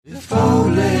If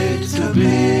only to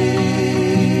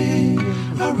be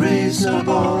a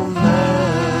reasonable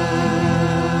man.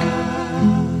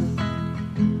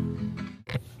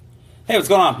 Hey, what's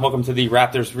going on? Welcome to the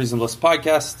Raptors Reasonableness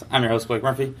Podcast. I'm your host, Blake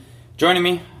Murphy. Joining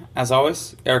me, as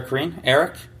always, Eric Green.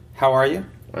 Eric, how are you?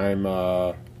 I'm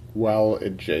well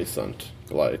adjacent,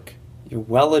 Blake. You're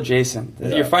well adjacent. Yeah.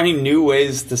 You're finding new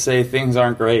ways to say things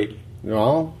aren't great.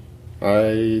 Well,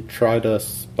 I try to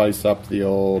spice up the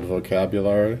old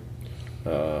vocabulary.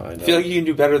 I feel like you can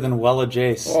do better than well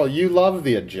adjacent. Well, you love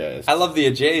the adjacent. I love the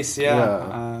adjacent,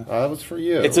 yeah. That was for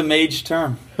you. It's a mage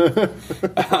term.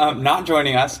 Not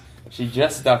joining us. She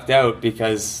just ducked out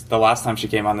because the last time she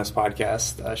came on this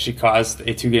podcast, she caused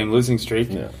a 2-game losing streak.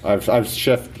 Yeah, I've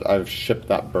shipped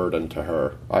that burden to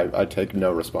her. I take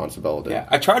no responsibility. Yeah,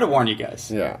 I try to warn you guys.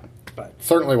 Yeah, but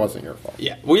certainly wasn't your fault.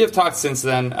 Yeah, we have talked since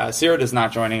then. Sierra is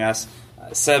not joining us.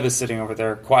 Seb is sitting over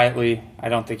there quietly. I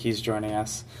don't think he's joining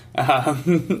us.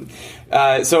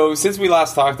 So since we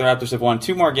last talked, the Raptors have won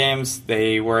 2 more games.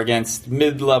 They were against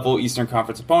mid-level Eastern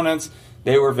Conference opponents.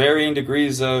 They were varying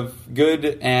degrees of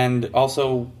good and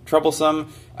also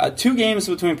troublesome. 2 games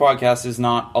between podcasts is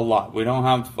not a lot. We don't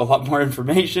have a lot more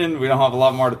information. We don't have a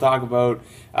lot more to talk about.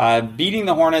 Beating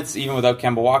the Hornets, even without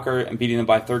Kemba Walker, and beating them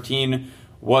by 13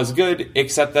 was good,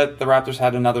 except that the Raptors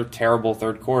had another terrible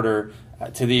third quarter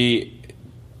to the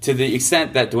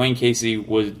extent that Dwayne Casey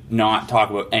would not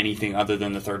talk about anything other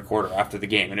than the third quarter after the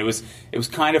game. And it was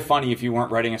kind of funny if you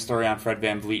weren't writing a story on Fred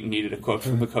VanVleet and needed a quote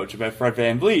from the coach about Fred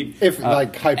VanVleet. If,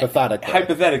 hypothetically.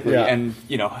 Hypothetically. Yeah. And,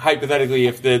 hypothetically,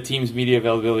 if the team's media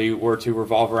availability were to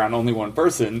revolve around only one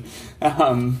person.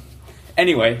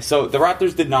 Anyway, so the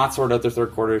Raptors did not sort out their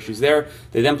third quarter issues there.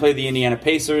 They then played the Indiana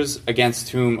Pacers, against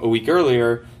whom a week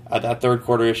earlier that third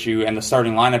quarter issue and the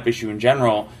starting lineup issue in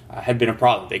general had been a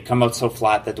problem. They'd come out so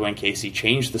flat that Dwayne Casey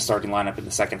changed the starting lineup in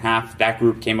the second half. That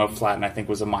group came out flat and I think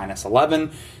was a minus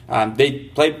 11. They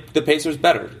played the Pacers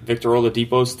better. Victor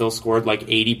Oladipo still scored like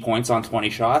 80 points on 20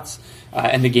 shots,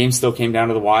 and the game still came down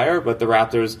to the wire, but the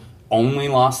Raptors only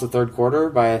lost the third quarter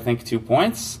by, I think, 2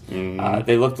 points. Mm-hmm.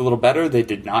 They looked a little better. They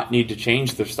did not need to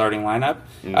change their starting lineup.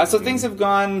 So things have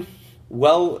gone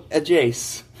well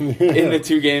adjacent in the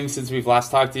 2 games since we've last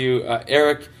talked to you.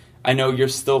 Eric, I know you're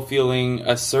still feeling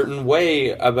a certain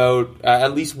way about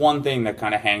at least one thing that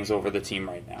kind of hangs over the team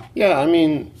right now. Yeah, I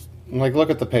mean, look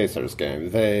at the Pacers game.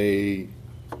 It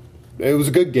was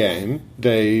a good game.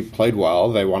 They played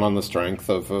well. They won on the strength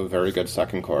of a very good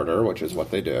second quarter, which is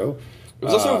what they do. It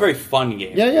was also a very fun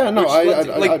game. Yeah,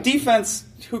 no. Defense,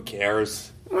 who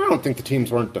cares? I don't think the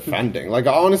teams weren't defending.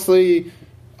 Honestly,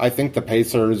 I think the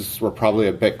Pacers were probably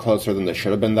a bit closer than they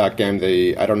should have been that game.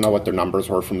 I don't know what their numbers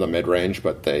were from the mid-range,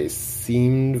 but they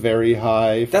seemed very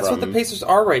high. That's what the Pacers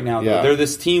are right now, though. Yeah. They're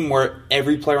this team where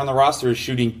every player on the roster is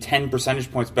shooting 10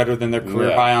 percentage points better than their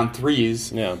career high on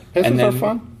threes. Yeah. Pacers are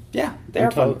fun? Yeah, they are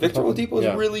fun. Victor Oladipo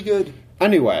is really good.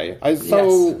 Anyway,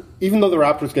 even though the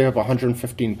Raptors gave up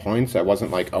 115 points, I wasn't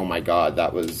like, oh my god,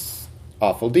 that was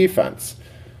awful defense.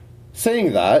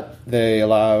 Saying that, they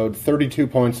allowed 32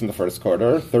 points in the first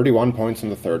quarter, 31 points in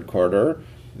the third quarter.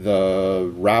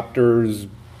 The Raptors'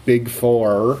 big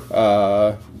four,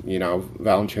 Valanciunas,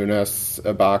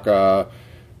 Ibaka,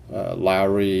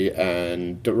 Lowry,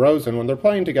 and DeRozan, when they're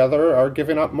playing together, are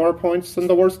giving up more points than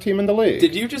the worst team in the league.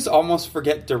 Did you just almost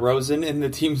forget DeRozan in the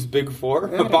team's big four?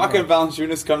 Ibaka and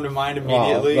Valanciunas come to mind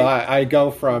immediately. Well, I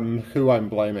go from who I'm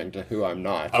blaming to who I'm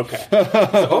not. Okay.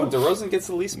 DeRozan gets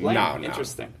the least blame? No.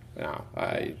 Interesting. No,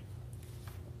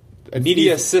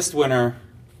 Media assist winner,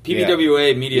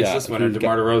 PBWA media assist winner,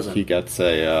 DeMar DeRozan. He gets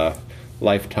a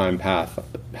lifetime pass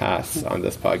on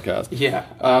this podcast. Yeah.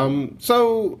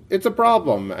 So it's a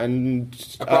problem, and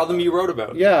a problem you wrote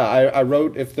about. Yeah, I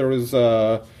wrote if there is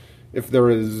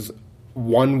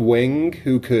one wing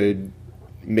who could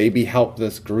maybe help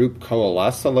this group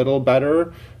coalesce a little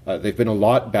better. They've been a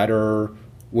lot better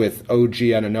with OG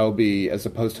Anunoby as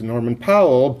opposed to Norman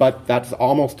Powell, but that's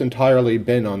almost entirely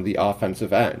been on the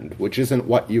offensive end, which isn't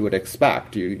what you would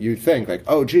expect. You think, like,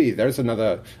 oh, gee, there's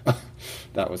another...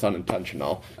 that was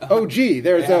unintentional. Oh, gee,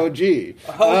 there's OG.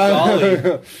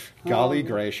 Golly. Golly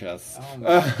gracious.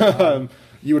 Oh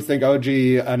you would think OG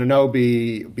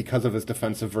Anunoby, because of his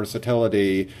defensive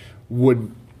versatility,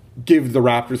 would give the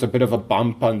Raptors a bit of a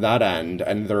bump on that end,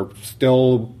 and they're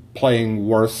still playing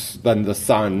worse than the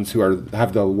Suns, who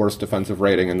have the worst defensive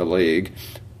rating in the league.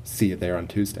 See you there on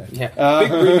Tuesday. Yeah. Big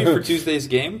preview for Tuesday's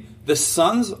game. The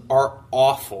Suns are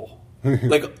awful.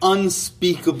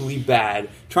 Unspeakably bad.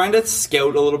 Trying to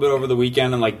scout a little bit over the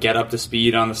weekend and get up to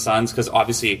speed on the Suns, because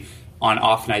obviously on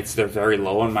off nights they're very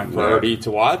low on my priority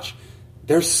to watch.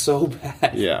 They're so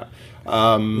bad. Yeah.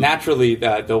 Naturally,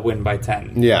 they'll win by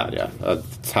 10. Yeah.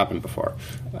 It's happened before.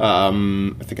 I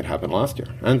think it happened last year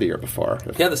and the year before.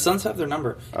 Yeah, the Suns have their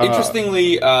number.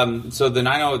 Interestingly, so the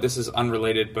 90, this is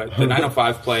unrelated, but the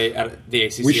 905 play at the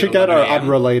ACC. We should get our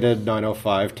unrelated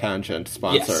 905 tangent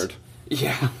sponsored.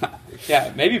 Yes.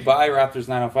 Yeah, maybe buy Raptors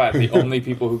 905, the only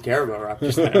people who care about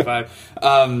Raptors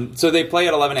 905. So they play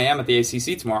at 11 a.m. at the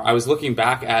ACC tomorrow. I was looking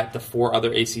back at the 4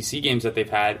 other ACC games that they've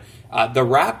had. The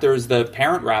Raptors, the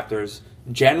parent Raptors,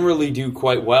 generally do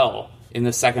quite well in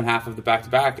the second half of the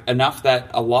back-to-back, enough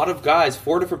that a lot of guys,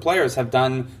 4 different players, have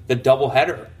done the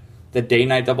doubleheader, the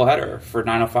day-night doubleheader for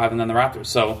 905 and then the Raptors.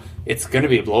 So it's going to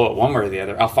be a blowout one way or the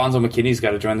other. Alfonso McKinney's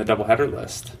got to join the doubleheader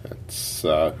list. It's,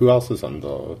 who else is on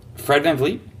the... Fred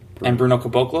VanVleet and Bruno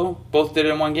Caboclo both did it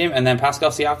in one game, and then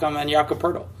Pascal Siakam and Jakob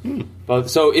Poeltl. Both.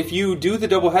 So if you do the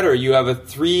doubleheader, you have a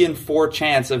 3 in 4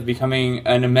 chance of becoming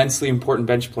an immensely important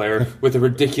bench player with a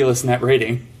ridiculous net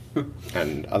rating.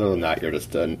 And other than that, you're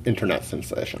just an internet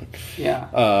sensation.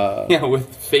 Yeah.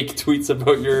 With fake tweets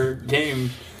about your game.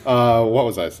 What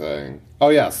was I saying? Oh,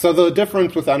 yeah. So the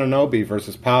difference with Anunoby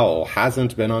versus Powell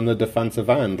hasn't been on the defensive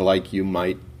end like you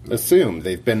might assume.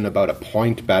 They've been about a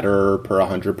point better per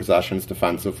 100 possessions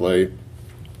defensively.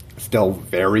 Still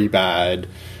very bad,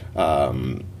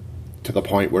 to the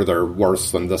point where they're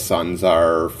worse than the Suns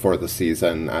are for the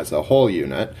season as a whole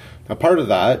unit. Now, part of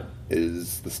that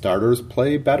is the starters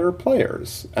play better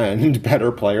players, and better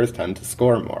players tend to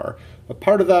score more. But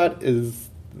part of that is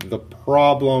the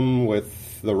problem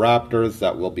with the Raptors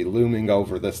that will be looming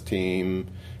over this team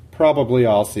probably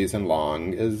all season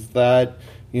long, is that,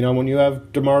 you know, when you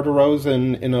have DeMar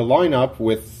DeRozan in a lineup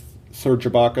with Serge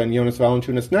Ibaka and Jonas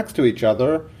Valanciunas next to each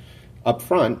other up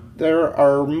front, there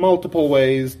are multiple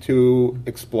ways to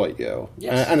exploit you.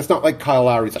 Yes. And it's not like Kyle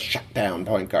Lowry's a shutdown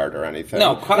point guard or anything.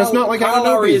 No, it's not like Kyle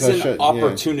Lowry is Anunoby's an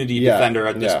opportunity defender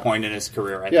at this point in his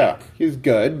career, I think. He's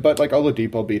good, but like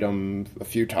Oladipo beat him a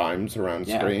few times around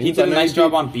screens. He did a nice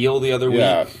job on Beal the other week.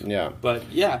 Yeah. But,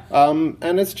 yeah.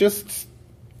 And it's just...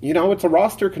 You know, it's a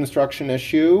roster construction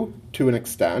issue to an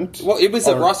extent. Well, it was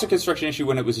a roster construction issue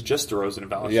when it was just DeRozan and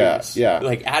Valanciunas. Yeah.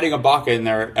 Like, adding Ibaka in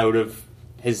there out of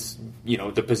his, you know,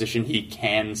 the position he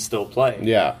can still play.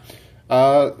 Yeah.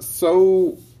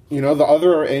 So, you know, the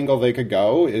other angle they could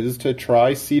go is to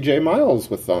try CJ Miles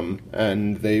with them.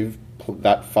 And they've,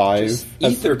 that 5... Just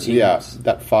eat their teams. Yeah,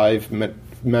 that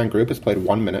 5-man group has played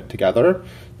 1 minute together.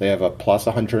 They have a plus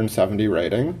 170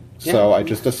 rating, so I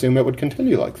just assume it would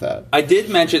continue like that. I did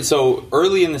mention, so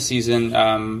early in the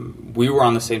season, we were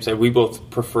on the same side. We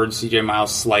both preferred CJ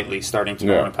Miles slightly starting to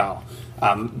Norman Powell.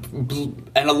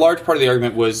 And a large part of the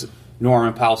argument was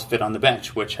Norman Powell's fit on the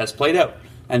bench, which has played out.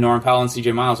 And Norman Powell and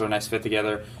CJ Miles are a nice fit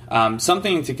together.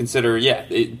 Something to consider,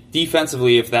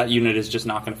 defensively, if that unit is just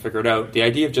not going to figure it out, the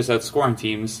idea of just outscoring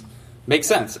teams makes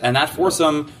sense. And that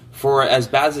foursome, for as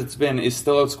bad as it's been, is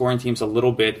still outscoring teams a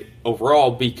little bit overall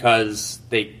because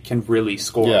they can really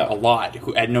score a lot.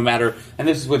 And no matter, and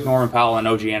this is with Norman Powell and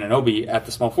OG Anunoby at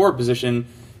the small forward position,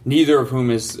 neither of whom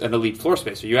is an elite floor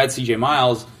spacer. You add CJ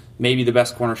Miles, maybe the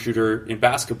best corner shooter in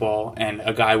basketball, and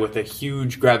a guy with a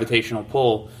huge gravitational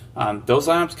pull. Those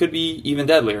lineups could be even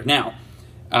deadlier. Now,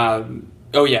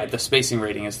 the spacing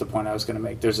rating is the point I was going to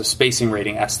make. There's a spacing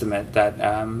rating estimate that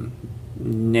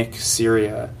Nick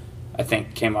Syria, I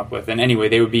think, came up with. And anyway,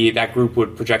 that group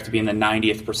would project to be in the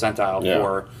 90th percentile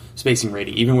for spacing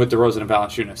rating, even with DeRozan and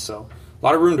Valanciunas. So a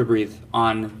lot of room to breathe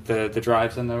on the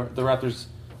drives, and the Raptors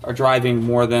are driving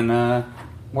more than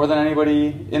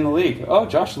anybody in the league. Oh,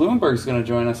 Josh Lewenberg's going to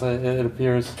join us, it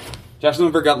appears. Josh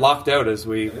Lewenberg got locked out as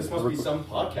we... This must be some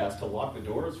podcast to lock the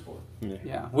doors for.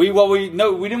 Yeah. We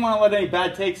didn't want to let any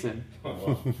bad takes in. Oh,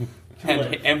 well.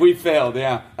 and we failed,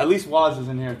 yeah. At least Waz is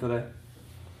in here today.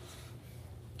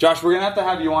 Josh, we're going to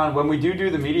have you on. When we do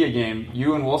the media game,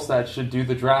 you and Wolstad should do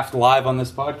the draft live on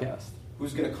this podcast.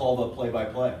 Who's going to call the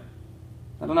play-by-play?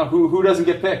 I don't know. Who doesn't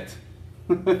get picked?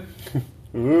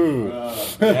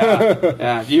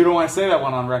 Yeah. You don't want to say that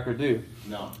one on record, do you?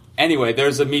 No. Anyway,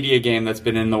 there's a media game that's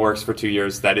been in the works for 2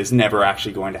 years that is never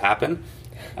actually going to happen.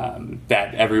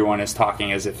 That everyone is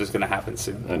talking as if it's going to happen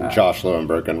soon. And Josh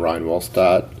Lewenberg and Ryan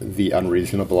Wolstad, the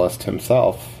unreasonablest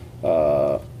himself,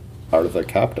 are the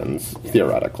captains,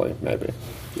 theoretically, maybe.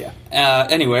 Yeah.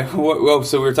 Anyway,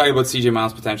 so we were talking about CJ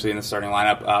Miles potentially in the starting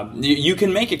lineup. You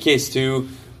can make a case, too.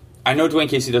 I know Dwayne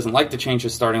Casey doesn't like to change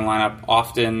his starting lineup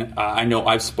often. I know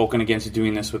I've spoken against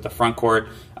doing this with the front court.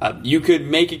 You could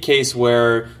make a case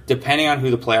where, depending on who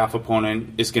the playoff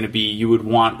opponent is going to be, you would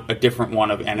want a different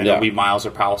one of Anunoby, Miles,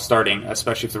 or Powell starting,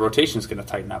 especially if the rotation is going to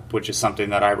tighten up, which is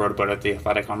something that I wrote about at The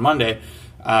Athletic on Monday.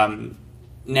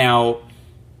 Now,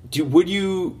 would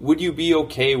you be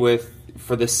okay with,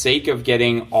 for the sake of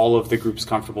getting all of the groups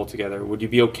comfortable together, would you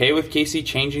be okay with Casey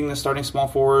changing the starting small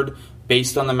forward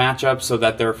based on the matchup so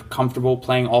that they're comfortable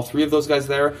playing all three of those guys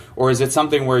there? Or is it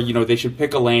something where, they should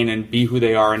pick a lane and be who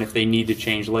they are, and if they need to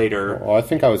change later? Well, I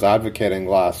think I was advocating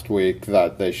last week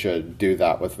that they should do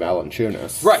that with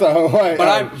Valanciunas. Right. So,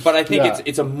 but I think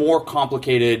it's a more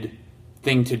complicated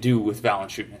thing to do with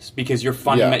Valanciunas, because you're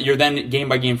then game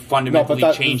by game fundamentally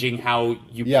changing how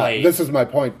you play. Yeah, this is my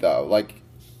point, though. Like,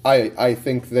 I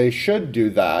think they should do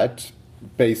that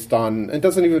based on... It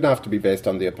doesn't even have to be based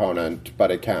on the opponent,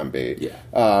 but it can be.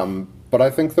 Yeah. But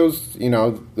I think those,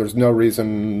 there's no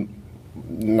reason...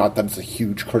 Not that it's a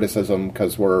huge criticism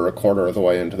because we're a quarter of the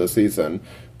way into the season,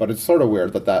 but it's sort of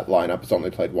weird that lineup has only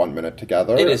played 1 minute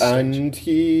together. It is and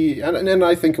and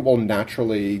I think it will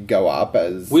naturally go up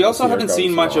as we also the year haven't goes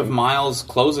seen much along. of Miles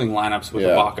closing lineups with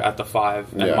Ibaka at the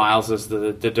 5, and Miles is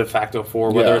the de facto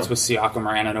 4, whether it's with Siakam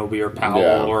or Anunoby or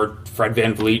Powell or Fred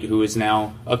VanVleet, who is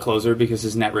now a closer because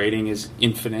his net rating is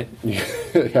infinite.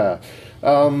 Yeah.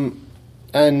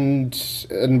 And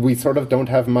we sort of don't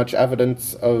have much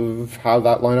evidence of how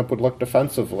that lineup would look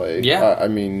defensively. Yeah. I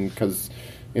mean, because,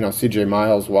 CJ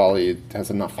Miles, while he has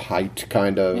enough height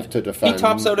kind of to defend. He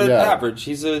tops out at average.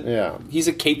 He's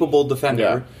a capable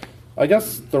defender. Yeah. I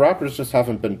guess the Raptors just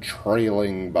haven't been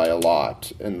trailing by a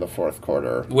lot in the fourth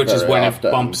quarter. Which is when often,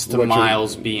 it bumps to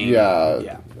Miles being...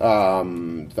 Yeah.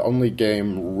 The only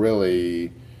game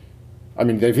really... I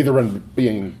mean, they've either been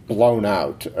being blown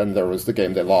out, and there was the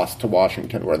game they lost to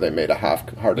Washington where they made a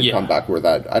half-hearted comeback where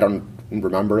I don't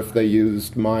remember if they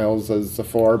used Miles as a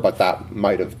 4, but that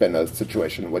might have been a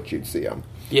situation in which you'd see him.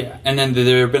 Yeah, and then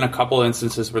there have been a couple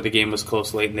instances where the game was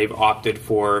close late, and they've opted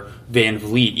for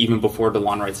VanVleet even before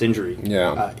DeLon Wright's injury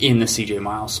in the CJ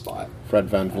Miles spot. Fred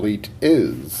VanVleet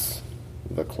is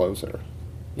the closer.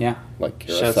 Yeah, like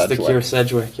Kira Shouts Sedgwick. to Kira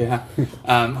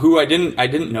Sedgwick, who I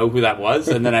didn't know who that was,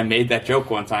 and then I made that joke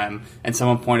one time, and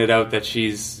someone pointed out that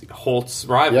she's Holt's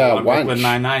rival on Brooklyn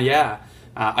Nine-Nine. Yeah,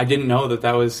 I didn't know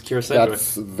that was Kira Sedgwick.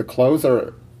 That's the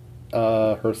closer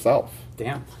herself.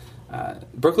 Damn,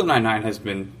 Brooklyn Nine-Nine has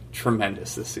been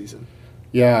tremendous this season.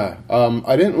 Yeah,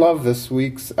 I didn't love this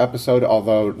week's episode,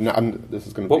 although this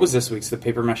is going to. What was this week's? The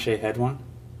paper mache head one?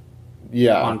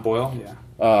 Yeah, on Boyle.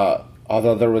 Yeah.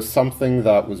 Although there was something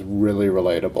that was really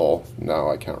relatable. No,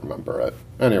 I can't remember it.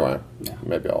 Anyway,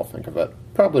 maybe I'll think of it.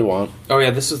 Probably won't. Oh, yeah,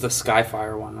 this is the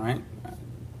Skyfire one, right?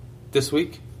 This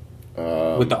week?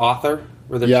 With the author?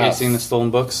 Where they're chasing the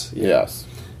stolen books? Yeah. Yes.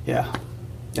 Yeah.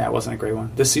 Yeah, it wasn't a great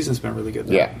one. This season's been really good,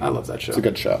 though. Yeah. I love that show. It's a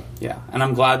good show. Yeah, and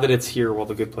I'm glad that it's here while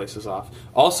The Good Place is off.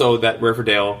 Also, that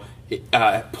Riverdale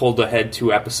pulled ahead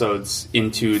 2 episodes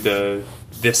into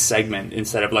this segment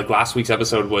instead of, like, last week's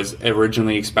episode was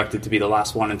originally expected to be the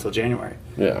last one until January.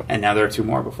 Yeah. And now there are 2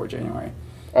 more before January.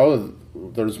 Oh,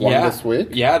 there's one this week?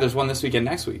 Yeah, there's one this week and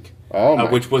next week. Oh,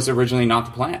 which was originally not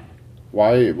the plan.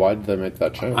 Why did they make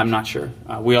that change? I'm not sure.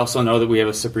 We also know that we have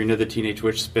a Sabrina the Teenage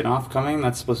Witch spin-off coming.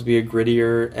 That's supposed to be a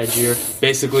grittier, edgier,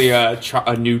 basically a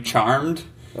new Charmed.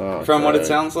 From what it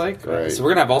sounds like. Great. So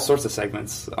we're going to have all sorts of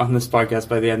segments on this podcast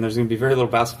by the end. There's going to be very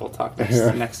little basketball talk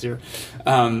next year.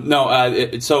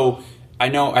 So I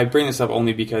know I bring this up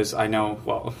only because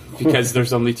because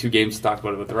there's only 2 games to talk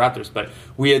about it with the Raptors. But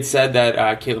we had said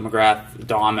that Caitlin McGrath,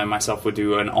 Dom, and myself would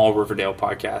do an all Riverdale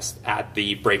podcast at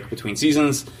the break between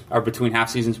seasons, or between half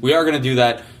seasons. We are going to do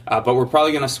that, but we're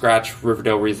probably going to scratch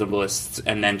Riverdale Reasonableists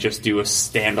and then just do a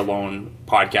standalone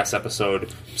podcast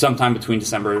episode sometime between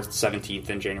December 17th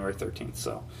and January 13th.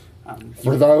 So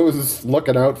for those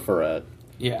looking out for it,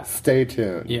 stay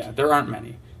tuned. Yeah, there aren't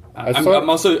many. I'm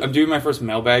doing my first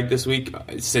mailbag this week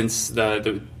since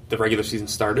the regular season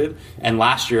started, and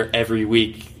last year every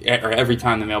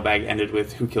time the mailbag ended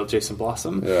with "Who killed Jason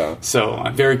Blossom?" Yeah. So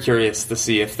I'm very curious to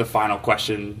see if the final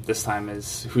question this time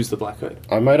is "Who's the Black Hood?"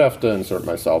 I might have to insert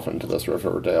myself into this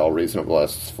Riverdale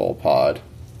Reasonableists full pod.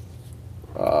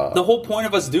 The whole point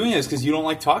of us doing this is because you don't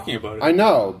like talking about it. I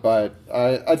know, but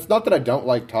it's not that I don't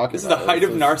like talking this about it. This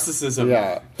is the height of narcissism.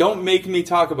 Yeah. Don't make me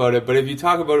talk about it, but if you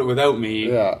talk about it without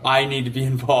me, I need to be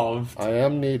involved. I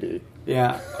am needy.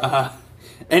 Yeah.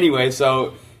 Anyway,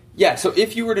 so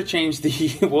if you were to change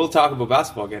we'll talk about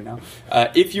basketball again now.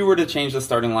 If you were to change the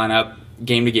starting lineup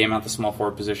game to game at the small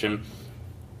forward position,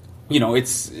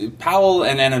 it's Powell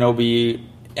and Anunoby.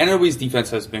 Anunoby's defense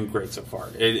has been great so far.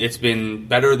 It's been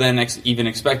better than even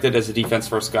expected as a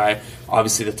defense-first guy.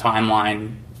 Obviously, the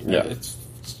timeline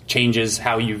changes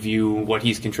how you view what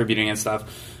he's contributing and stuff.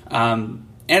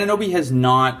 Anunoby has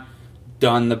not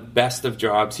done the best of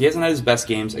jobs. He hasn't had his best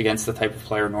games against the type of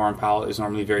player Norman Powell is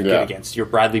normally very good against. Your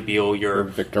Bradley Beal, your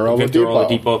Victor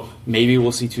Oladipo. Maybe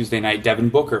we'll see Tuesday night. Devin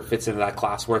Booker fits into that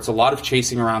class where it's a lot of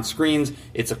chasing around screens.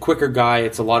 It's a quicker guy.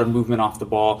 It's a lot of movement off the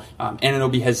ball.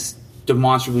 Anunoby has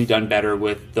demonstrably done better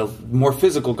with the more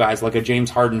physical guys like a James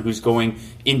Harden who's going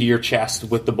into your chest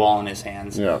with the ball in his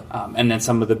hands. And then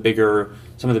some of the bigger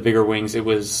wings. It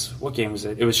was, what game was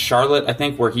it? It was Charlotte, I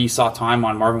think, where he saw time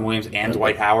on Marvin Williams and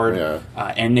Dwight Howard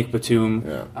and Nick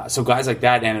Batum. So guys like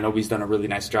that, Anunoby's done a really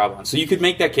nice job on. So you could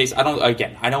make that case.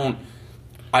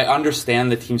 I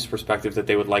understand the team's perspective that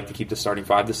they would like to keep the starting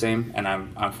five the same, and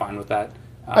I'm fine with that.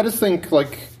 I just think,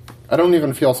 I don't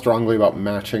even feel strongly about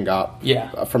matching up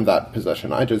from that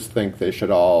position. I just think they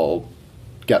should all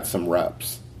get some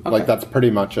reps. Okay. That's pretty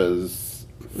much as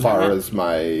far as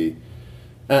my...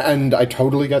 And I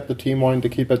totally get the team wanting to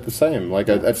keep it the same.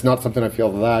 It's not something I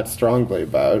feel that strongly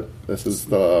about. This is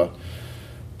the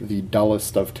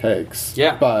dullest of takes.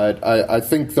 Yeah. But I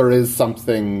think there is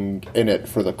something in it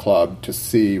for the club to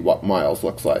see what Miles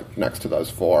looks like next to those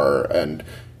four, and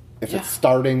if it's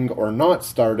starting or not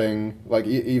starting,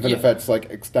 even if it's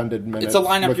extended minutes, it's a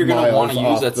lineup you're going to want to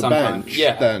use at some point.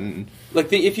 Yeah. Then,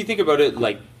 if you think about it,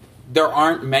 there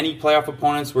aren't many playoff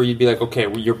opponents where you'd be like,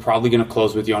 okay, you're probably going to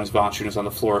close with Jonas Valanciunas on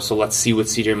the floor, so let's see what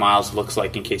CJ Miles looks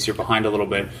like in case you're behind a little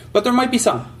bit. But there might be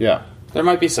some. Yeah. There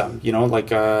might be some. I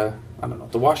don't know.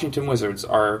 The Washington Wizards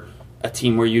are a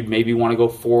team where you'd maybe want to go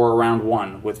 4 round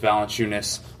 1 with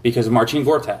Valanciunas because of Marcin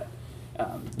Gortat.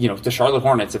 The Charlotte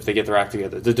Hornets, if they get their act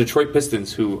together. The Detroit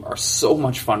Pistons, who are so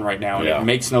much fun right now, and it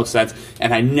makes no sense.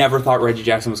 And I never thought Reggie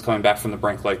Jackson was coming back from the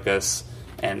brink like this.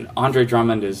 And Andre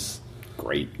Drummond is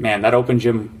great. Man, that open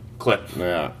gym clip.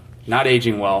 Yeah. Not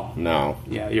aging well. No.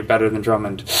 Yeah, you're better than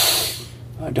Drummond.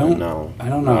 I don't know.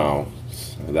 No.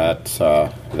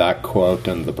 That quote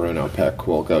and the Bruno pick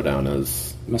will go down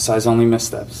as Masai's only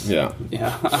missteps. Yeah.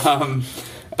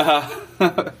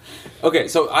 Okay,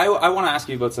 so I want to ask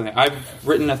you about something. I've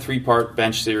written a 3-part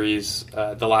bench series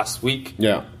the last week.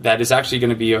 Yeah. That is actually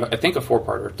going to be, I think, a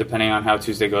 4-parter, depending on how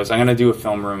Tuesday goes. I'm going to do a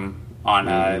film room on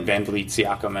Van Vliet,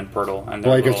 Siakam, and Pirtle. And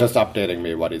Blake is just updating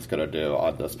me what he's going to do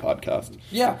on this podcast.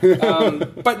 Yeah.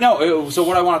 But no, so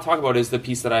what I want to talk about is the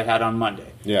piece that I had on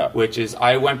Monday. Yeah. Which is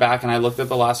I went back and I looked at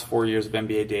the last 4 years of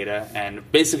NBA data,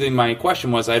 and basically my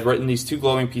question was I had written these 2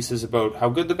 glowing pieces about how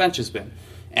good the bench has been.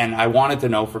 And I wanted to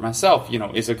know for myself,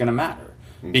 is it going to matter?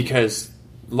 Because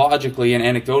logically and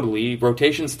anecdotally,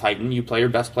 rotations tighten. You play your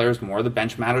best players more, the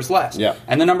bench matters less. Yeah.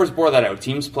 And the numbers bore that out.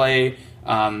 Teams play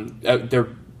their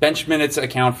bench minutes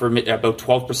account for about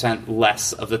 12%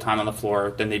 less of the time on the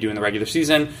floor than they do in the regular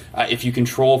season. If you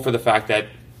control for the fact that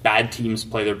bad teams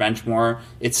play their bench more,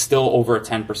 it's still over a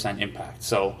 10% impact.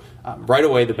 So right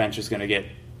away, the bench is going to get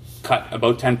cut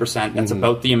about 10%. That's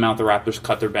about the amount the Raptors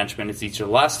cut their bench minutes each of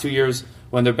the last 2 years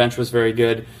when their bench was very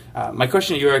good. My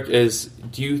question to you, Eric, is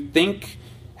do you think,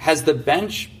 has the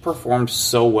bench performed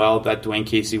so well that Dwayne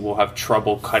Casey will have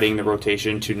trouble cutting the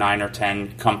rotation to 9 or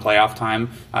 10 come playoff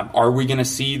time? Are we going to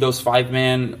see those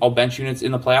 5-man all-bench units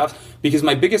in the playoffs? Because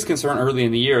my biggest concern early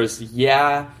in the year is,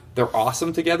 they're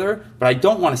awesome together, but I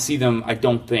don't want to see them, I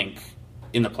don't think,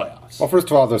 in the playoffs. Well, first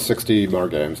of all, there's 60 more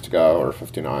games to go, or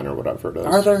 59, or whatever it is.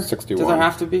 Are there? 61. Does there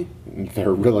have to be?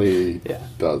 There really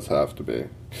does have to be.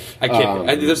 I can't.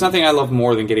 There's nothing I love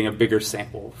more than getting a bigger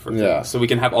sample for things, so we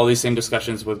can have all these same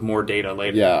discussions with more data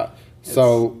later. Yeah.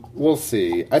 So we'll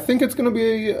see. I think it's going to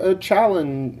be a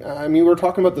challenge. I mean, we were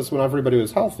talking about this when everybody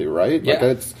was healthy, right?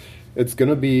 Yeah. It's going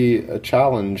to be a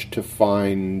challenge to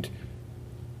find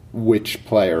which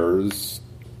players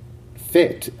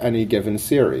fit any given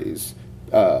series.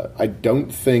 I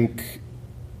don't think,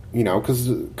 because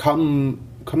come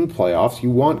playoffs, you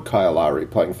want Kyle Lowry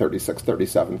playing 36,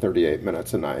 37, 38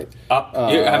 minutes a night.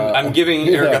 I'm giving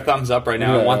Eric a thumbs up right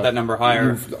now. I want that number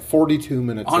higher. 42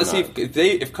 minutes Honestly, a night.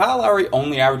 if Kyle Lowry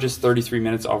only averages 33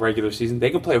 minutes all regular season, they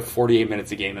can play 48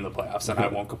 minutes a game in the playoffs, and I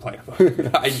won't complain about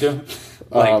it. I do.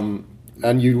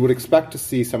 And you would expect to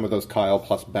see some of those Kyle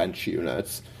plus bench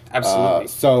units. Absolutely.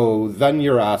 So then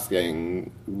you're asking,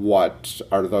 what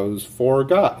are those 4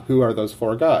 guys? Who are those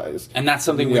 4 guys? And that's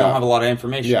something we don't have a lot of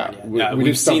information on yet.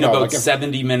 We've seen about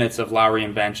 70 minutes of Lowry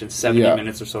and bench and 70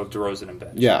 minutes or so of DeRozan and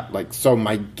bench. Yeah, so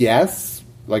my guess,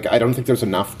 I don't think there's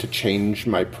enough to change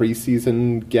my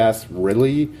preseason guess,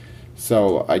 really.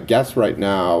 So I guess right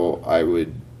now I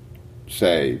would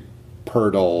say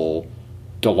Pirtle,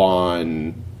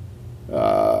 DeLon,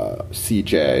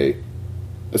 CJ,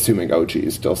 assuming OG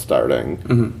is still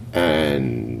starting,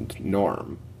 and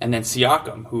Norm. And then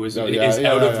Siakam, who is out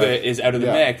of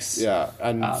the mix. Yeah,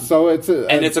 and so it's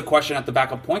a question at the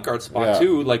backup point guard spot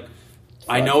too.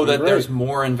 I know that great. there's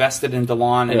more invested in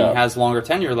DeLon and Yeah. he has longer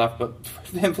tenure left, but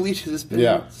Van Vliet has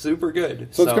been super good.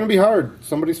 So it's going to be hard.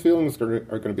 Somebody's feelings are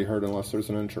going to be hurt unless there's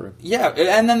an injury. Yeah,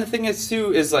 and then the thing is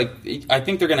too is like I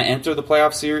think they're going to enter the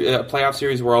playoff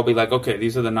series where I'll be like, okay,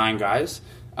 these are the 9 guys.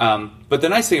 But the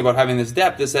nice thing about having this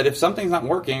depth is that if something's not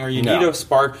working or you need a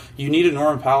spark, you need a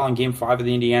Norman Powell in Game 5 of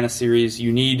the Indiana series.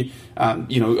 You need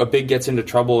a big gets into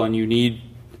trouble and you need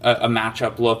a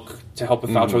matchup look to help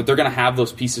with foul trouble. They're going to have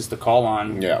those pieces to call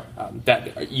on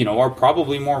that are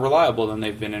probably more reliable than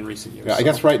they've been in recent years. Yeah, I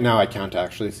guess right now I can't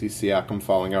actually see Siakam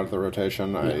falling out of the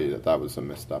rotation. That was a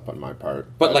misstep on my part.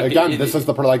 But like, again, this is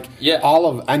all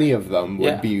of any of them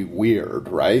would be weird,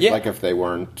 right? Yeah. Like if they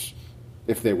weren't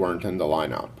in the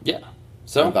lineup. Yeah.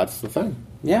 So and that's the thing.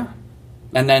 Yeah.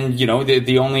 And then,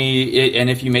 the only... And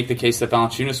if you make the case that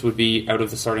Valanciunas would be out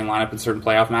of the starting lineup in certain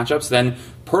playoff matchups, then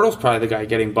Pirtle's probably the guy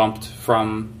getting bumped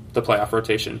from the playoff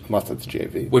rotation. Unless it's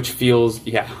JV. Which feels...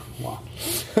 Yeah. Wow.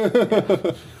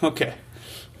 Okay.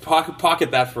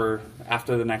 Pocket that for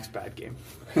after the next bad game.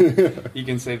 You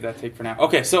can save that take for now.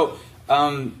 Okay, so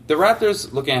the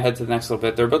Raptors, looking ahead to the next little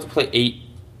bit, they're about to play 8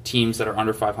 teams that are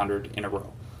under 500 in a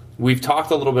row. We've talked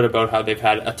a little bit about how they've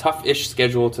had a tough-ish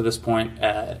schedule to this point,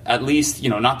 at least,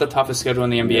 not the toughest schedule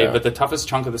in the NBA, but the toughest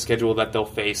chunk of the schedule that they'll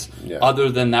face, other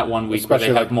than that one week especially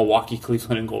where they have Milwaukee,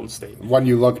 Cleveland, and Golden State. When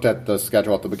you looked at the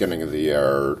schedule at the beginning of the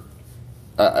year,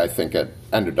 I think it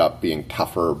ended up being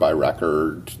tougher by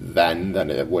record then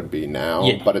than it would be now,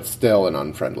 but it's still an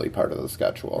unfriendly part of the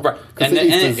schedule. Right, and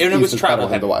it was travel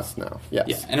heavy. The West now, yes.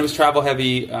 Yeah, and it was travel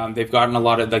heavy. They've gotten a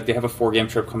lot of they have a 4-game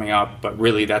trip coming up, but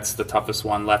really that's the toughest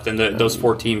one left. And those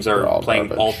 4 teams are playing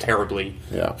garbage. All terribly,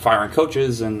 firing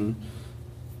coaches and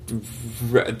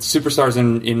superstars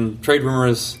in trade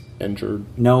rumors. Injured.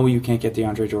 No, you can't get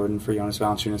DeAndre Jordan for Jonas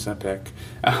Valanciunas in that pick.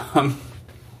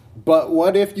 But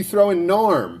what if you throw in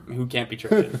Norm? Who can't be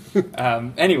traded.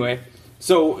 Anyway,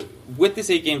 so with this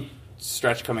 8-game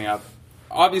stretch coming up,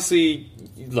 obviously,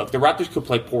 look, the Raptors could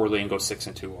play poorly and go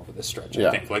 6-2 over this stretch,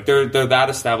 I think. Like, they're that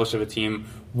established of a team.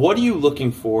 What are you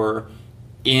looking for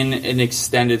in an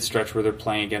extended stretch where they're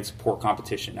playing against poor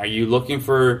competition? Are you looking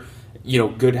for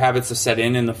good habits to set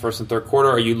in the first and third quarter?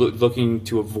 Are you looking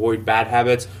to avoid bad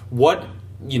habits? What...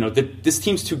 this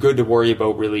team's too good to worry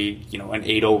about really, an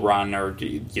 8-0 run or,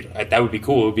 that would be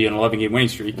cool. It would be an 11-game winning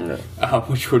streak,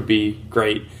 which would be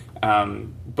great.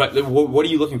 But what are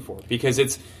you looking for? Because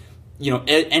it's,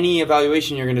 any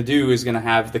evaluation you're going to do is going to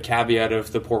have the caveat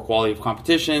of the poor quality of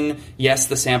competition. Yes,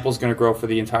 the sample's going to grow for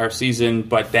the entire season,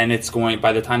 but then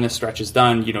by the time this stretch is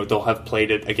done, they'll have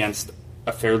played it against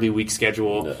a fairly weak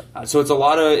schedule. So it's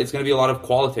going to be a lot of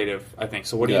qualitative, I think.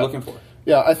 So what are you looking for?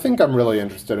 Yeah, I think I'm really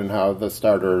interested in how the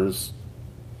starters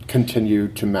continue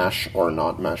to mesh or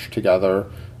not mesh together.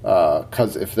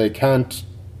 Because if they can't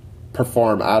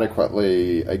perform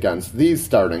adequately against these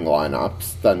starting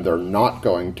lineups, then they're not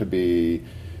going to be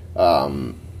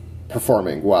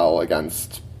performing well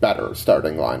against better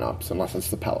starting lineups, unless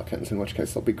it's the Pelicans, in which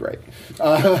case they'll be great.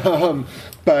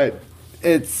 But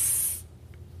it's...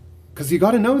 Because you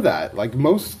got to know that. Like,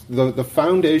 the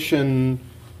foundation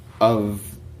of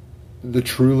the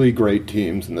truly great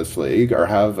teams in this league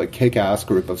have a kick-ass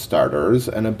group of starters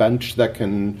and a bench that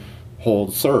can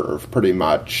hold serve pretty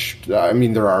much. I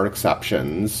mean, there are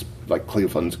exceptions, like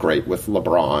Cleveland's great with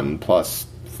LeBron plus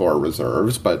 4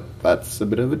 reserves, but that's a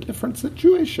bit of a different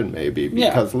situation maybe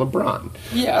because LeBron.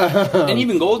 Yeah, and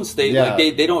even Golden State,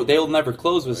 they'll never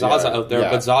close with Zaza out there,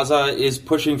 but Zaza is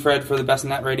pushing Fred for the best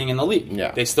net rating in the league.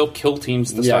 Yeah. They still kill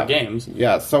teams to start games.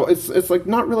 Yeah, so it's like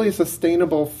not really a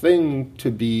sustainable thing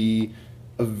to be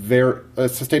a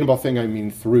sustainable thing. I mean,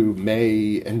 through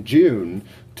May and June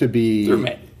to be through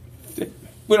May.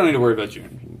 We don't need to worry about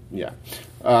June. Yeah.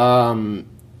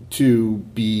 To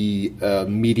be a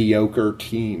mediocre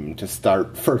team to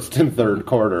start first and third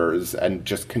quarters and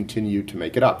just continue to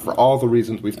make it up for all the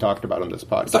reasons we've talked about on this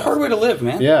podcast. It's a hard way to live,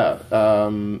 man. Yeah.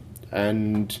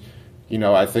 And,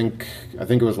 I think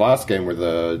it was last game where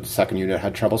the second unit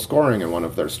had trouble scoring in one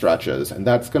of their stretches, and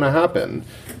that's going to happen.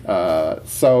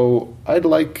 So I'd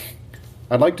like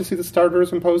to see the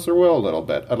starters impose their will a little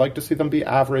bit. I'd like to see them be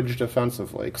average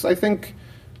defensively, because I think...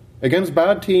 Against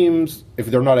bad teams, if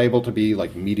they're not able to be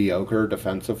mediocre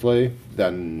defensively,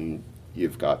 then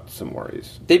you've got some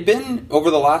worries. They've been,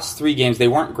 over the last 3 games, they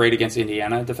weren't great against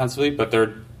Indiana defensively, but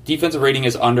their defensive rating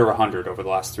is under 100 over the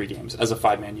last 3 games as a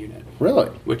 5-man unit. Really?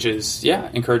 Which is,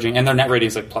 encouraging. And their net rating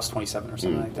is plus 27 or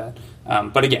something like that.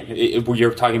 But again,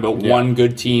 you're talking about one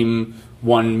good team,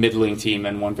 one middling team,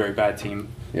 and one very bad team.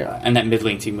 Yeah. And that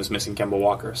middling team was missing Kemba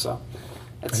Walker. So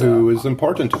who is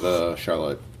important to the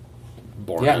Charlotte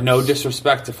Bornets. Yeah, no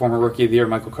disrespect to former Rookie of the Year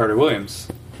Michael Carter-Williams.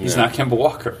 He's Yeah. not Kemba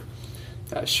Walker.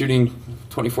 Shooting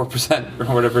 24% or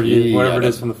whatever it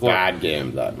is from the floor. Bad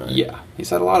game that night. Yeah, he's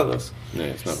had a lot of those. Yeah,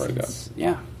 it's not very good.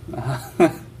 Yeah.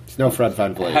 It's no Fred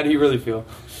VanVleet. How do you really feel?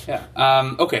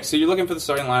 Yeah. Okay, so you're looking for the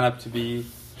starting lineup to be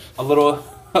a little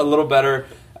better.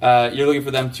 You're looking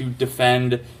for them to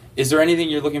defend. Is there anything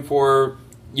you're looking for?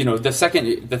 You know, the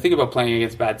thing about playing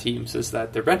against bad teams is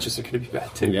that their benches are going to be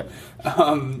bad too. Yeah.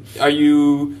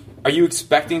 Are you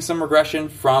expecting some regression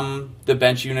from the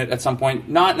bench unit at some point?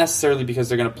 Not necessarily because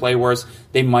they're going to play worse.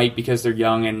 They might because they're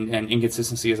young and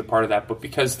inconsistency is a part of that. But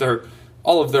because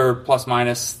all of their plus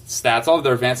minus stats, all of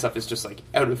their advanced stuff is just like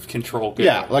out of control. Good.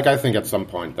 Yeah, like I think at some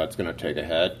point that's going to take a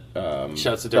hit.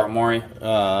 Shouts to Daryl Morey.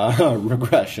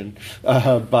 Regression.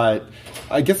 But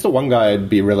I guess the one guy I'd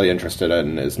be really interested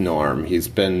in is Norm. He's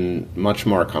been much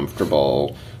more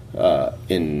comfortable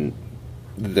in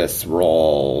this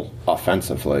role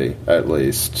offensively, at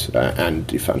least, and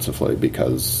defensively,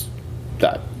 because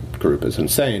that group is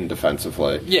insane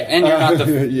defensively. Yeah, and you're not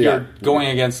Yeah. you're going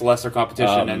against lesser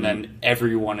competition, and then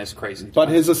everyone is crazy. But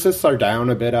his assists are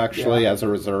down a bit, actually, as a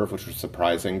reserve, which was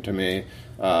surprising to me.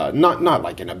 Not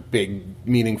like in a big,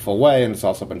 meaningful way, and it's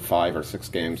also been 5 or 6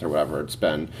 games or whatever it's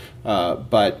been.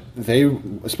 But they,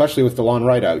 especially with DeLon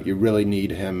Wright out, you really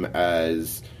need him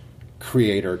as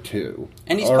creator 2.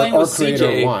 And he's playing with creator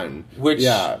CJ, 1. which,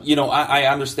 yeah. you know, I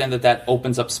understand that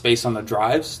opens up space on the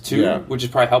drives, too, Yeah. which is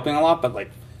probably helping a lot, but,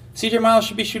 like, CJ Miles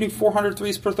should be shooting 400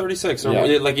 threes per 36. Or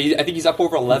Yeah. like I think he's up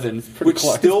over 11, which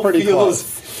close. still It's pretty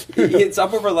feels... It's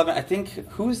up over 11. I think,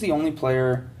 who's the only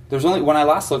player... When I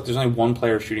last looked, there's only one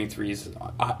player shooting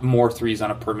more threes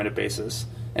on a per minute basis.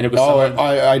 And it was someone...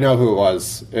 I know who it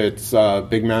was. It's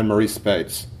big man Maurice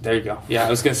Spates. There you go. Yeah, I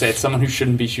was going to say, it's someone who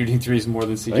shouldn't be shooting threes more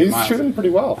than CJ He's Miles. shooting pretty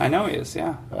well. I know he is,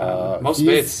 yeah. Most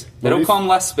he's- Spates. They don't call him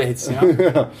less Spates,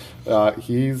 you know?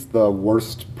 He's the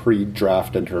worst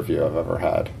pre-draft interview I've ever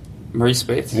had. Maurice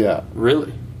Spates? Yeah.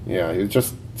 Really? Yeah, he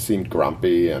just seemed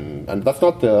grumpy, and that's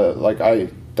not the, like, I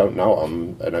don't know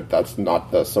him, and that's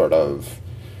not the sort of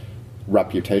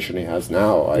reputation he has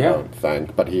now, I Yeah. don't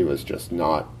think, but he was just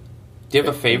not, Do you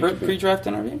have a favorite pre-draft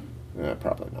interview?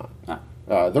 probably not. Ah.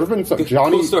 There have been some,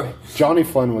 Cool story. Johnny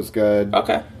Flynn was good.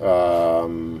 Okay.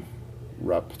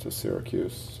 Rep to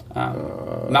Syracuse.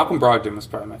 Malcolm Brogdon was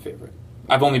probably my favorite.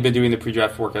 I've only been doing the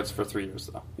pre-draft workouts for 3 years,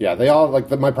 though. Yeah, they all, like,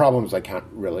 my problem is I can't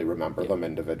really remember them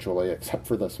individually, except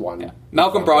for this one. Yeah.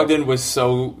 Malcolm Brogdon was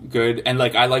so good, and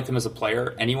like I liked him as a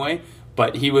player anyway,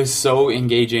 but he was so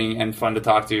engaging and fun to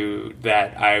talk to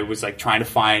that I was like trying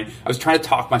to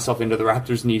talk myself into the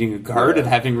Raptors needing a guard and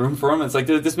having room for him. It's like,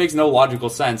 this makes no logical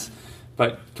sense.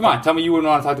 But come on, tell me you wouldn't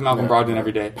want to talk to Malcolm Brogdon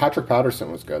every day. Patrick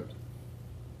Patterson was good.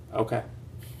 Okay.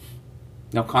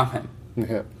 No comment.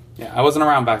 Yeah. Yeah, I wasn't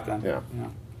around back then. Yeah. You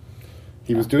know.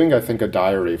 He was doing, I think, a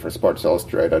diary for Sports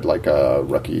Illustrated, like a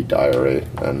rookie diary,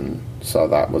 and so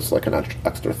that was like an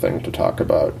extra thing to talk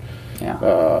about.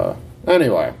 Yeah.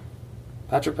 Anyway.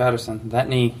 Patrick Patterson, that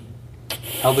knee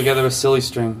held together a silly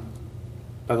string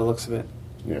by the looks of it.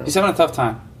 Yeah. He's having a tough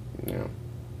time. Yeah.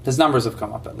 His numbers have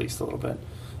come up at least a little bit.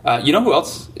 You know who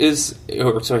else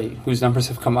whose numbers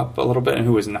have come up a little bit and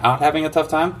who is not having a tough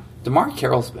time? DeMar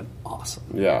Carroll's been awesome.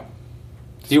 Yeah.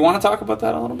 Do you want to talk about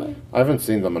that a little bit? I haven't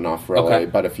seen them enough, really, Okay.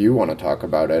 but if you want to talk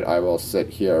about it, I will sit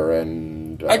here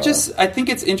and... I think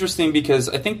it's interesting because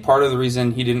I think part of the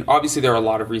reason he didn't... Obviously, there are a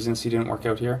lot of reasons he didn't work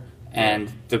out here,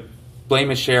 and the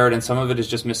blame is shared, and some of it is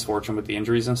just misfortune with the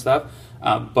injuries and stuff.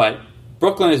 But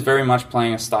Brooklyn is very much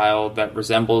playing a style that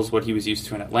resembles what he was used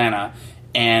to in Atlanta,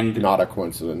 and... Not a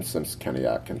coincidence since Kenny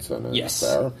Atkinson is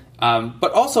there.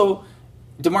 But also,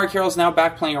 DeMar Carroll's now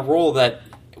back playing a role that,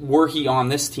 were he on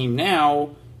this team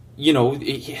now... You know,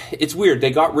 it's weird.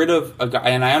 They got rid of a guy,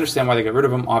 and I understand why they got rid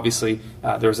of him. Obviously,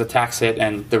 there was a tax hit,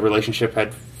 and the relationship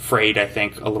had frayed, I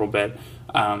think, a little bit.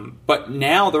 But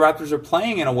now the Raptors are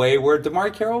playing in a way where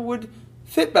DeMar Carroll would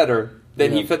fit better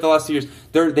than he fit the last 2 years.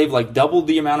 They've like doubled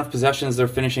the amount of possessions they're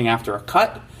finishing after a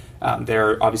cut.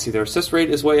 Their assist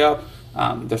rate is way up.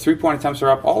 Their 3-point attempts are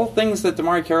up. All things that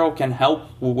DeMar Carroll can help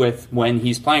with when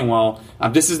he's playing well.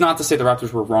 This is not to say the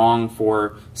Raptors were wrong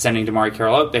for sending DeMar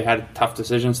Carroll out. They had tough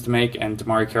decisions to make, and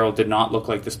DeMar Carroll did not look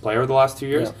like this player the last 2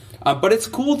 years. Yeah. But it's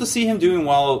cool to see him doing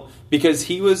well because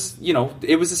he was, you know,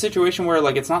 it was a situation where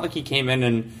like it's not like he came in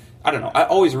and I don't know. I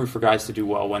always root for guys to do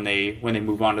well when they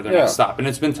move on to their next stop. And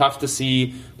it's been tough to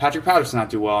see Patrick Patterson not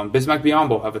do well and Bismack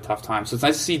Biyombo have a tough time. So it's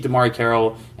nice to see DeMar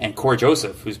Carroll and Corey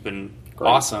Joseph, who's been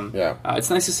awesome. Yeah.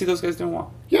 It's nice to see those guys doing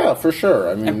well. Yeah, for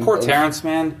sure. I mean, And poor Terrence,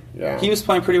 man. Yeah. He was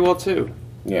playing pretty well too.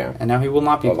 Yeah. And now he will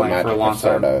not be Well, the playing for a Magic long have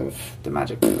sort time. of- The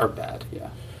Magic are bad, yeah.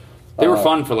 They were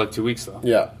fun for like 2 weeks though.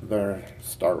 Yeah, their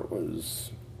start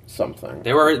was something.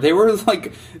 They were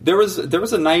like there was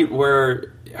a night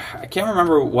where I can't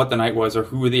remember what the night was or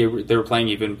who they were playing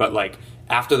even, but like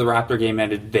after the Raptor game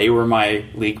ended, they were my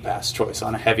League Pass choice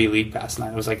on a heavy League Pass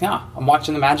night. I was like, nah, I'm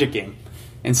watching the Magic game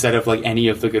instead of like any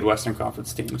of the good Western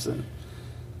Conference teams. And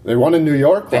They won in New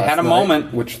York. They last had a night,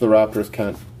 moment. which the Raptors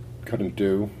couldn't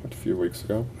do a few weeks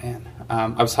ago. man,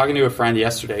 I was talking to a friend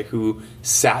yesterday who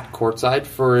sat courtside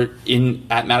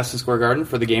at Madison Square Garden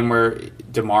for the game where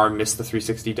DeMar missed the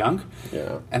 360 dunk.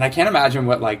 Yeah. And I can't imagine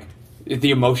what like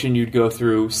the emotion you'd go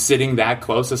through sitting that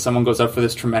close as someone goes up for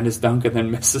this tremendous dunk and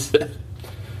then misses it.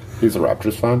 He's a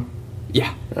Raptors fan.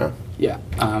 Yeah. Yeah.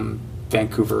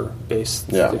 Vancouver based.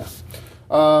 Yeah.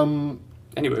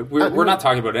 Anyway, we're not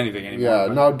talking about anything anymore. Yeah.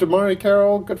 but- No, DeMar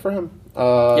Carroll, good for him.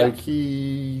 Yeah.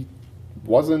 He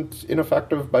wasn't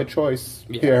ineffective by choice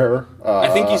Yeah. here. I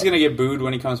think he's going to get booed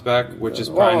when he comes back, which is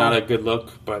probably well- not a good look,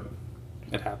 but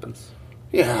it happens.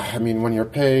 Yeah, I mean, when you're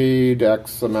paid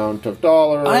X amount of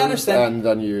dollars, I understand. and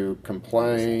then you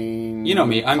complain. You know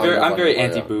me, I'm kind very- of I'm very like,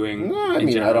 anti-booing No, I in mean,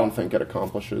 I general. don't think it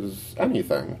accomplishes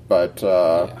anything. But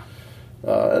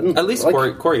At least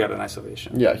like, Corey got a nice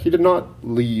ovation. yeah, he did not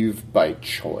leave by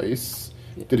choice.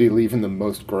 Did he leave in the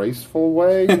most graceful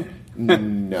way?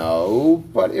 No,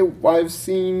 but I've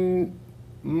seen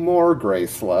more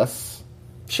graceless,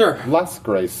 Sure. less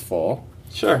graceful.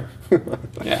 Sure.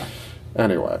 Yeah.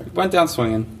 Anyway, Went down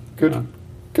swinging. good,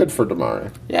 good for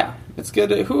Damari. Yeah, it's good.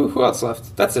 Who else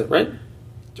left? That's it, right?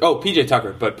 Oh, PJ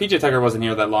Tucker. But PJ Tucker wasn't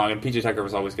here that long, and PJ Tucker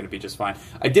was always going to be just fine.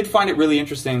 I did find it really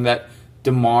interesting that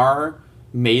DeMar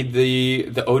made the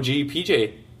OG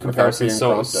PJ comparison being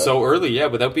so prompted. early,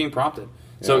 without being prompted.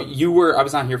 So Yeah. I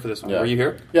was not here for this one. Yeah. Were you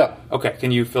here? Yeah. Okay,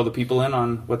 can you fill the people in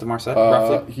on what DeMar said,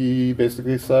 roughly? He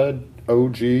basically said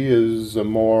OG is a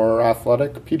more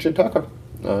athletic PJ Tucker.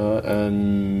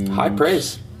 And High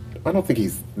praise. I don't think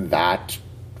he's that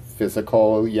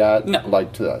physical yet. No.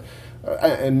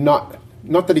 And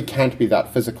not that he can't be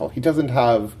that physical. He doesn't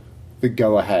have the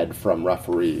go-ahead from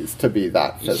referees to be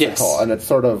that physical. Yes. And it's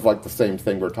sort of like the same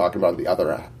thing we're talking about at the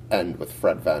other end with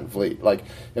Fred VanVleet. Like,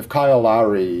 if Kyle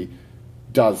Lowry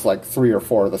does like 3 or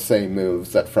 4 of the same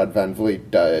moves that Fred VanVleet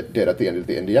did at the end of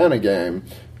the Indiana game,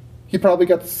 he probably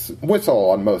gets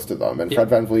whistle on most of them, and Fred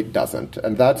VanVleet doesn't.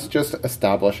 And that's just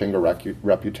establishing a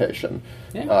reputation.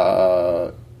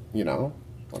 Yeah.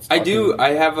 Let's I talk do. in-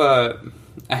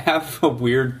 I have a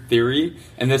weird theory,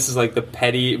 and this is like the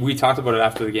petty. We talked about it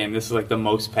after the game. This is like the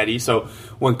most petty. So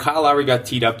when Kyle Lowry got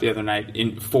teed up the other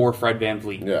night for Fred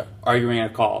VanVleet, arguing a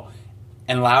call,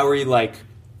 and Lowry like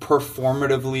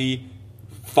performatively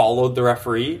followed the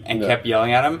referee and kept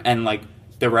yelling at him, and like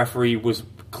the referee was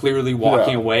clearly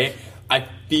walking away. I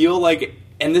feel like,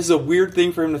 and this is a weird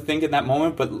thing for him to think in that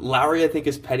moment, but Lowry I think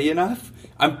is petty enough.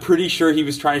 I'm pretty sure he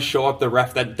was trying to show up the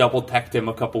ref that double-teched him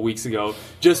a couple weeks ago,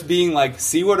 just being like,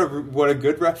 see what a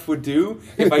good ref would do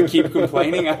if I keep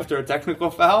complaining after a technical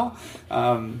foul.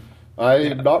 I'm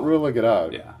not ruling it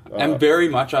out. Yeah, I'm very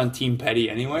much on Team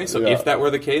Petty anyway. So if that were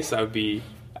the case, I'd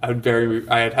have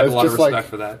a lot of respect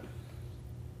for that.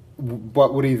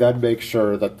 But would he then make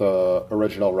sure that the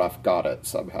original ref got it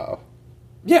somehow?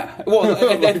 Yeah, well,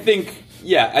 I think.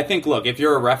 Yeah, I think. Look, if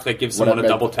you're a ref that gives someone a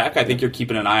double tech, I think you're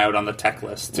keeping an eye out on the tech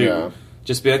list too. Yeah.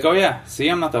 Just be like, oh yeah, see,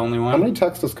 I'm not the only one. How many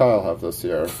techs does Kyle have this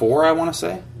year? 4, I want to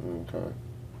say. Okay,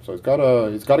 so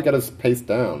he's got to get his pace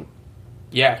down.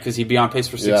 Yeah, because he'd be on pace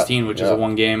for 16, which is a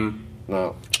 1 game.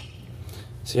 No.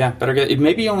 So yeah, better get.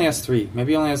 Maybe he only has 3.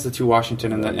 Maybe he only has the 2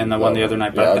 Washington and the one the other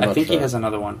night. But I think he has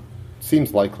another one.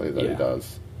 Seems likely that he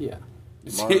does. Yeah.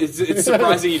 It's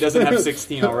surprising he doesn't have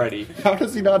 16 already. How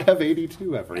does he not have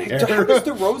 82 every year? How does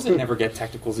DeRozan never get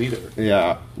technicals either?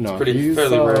 Yeah, no, It's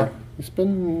fairly rare. He's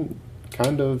been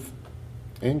kind of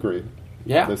angry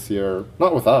Yeah. this year.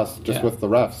 Not with us, just with the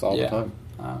refs all the time.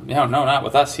 No, not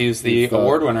with us. He's the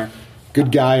award winner.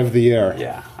 Good guy of the year.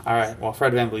 Yeah. All right. Well,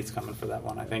 Fred VanVleet's coming for that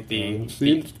one. I think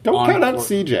Don't count out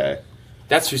CJ.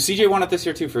 That's true. CJ won it this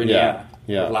year too for Indiana.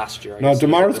 Yeah. Or last year. I No, guess.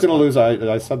 DeMar's going to lose.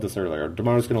 I said this earlier.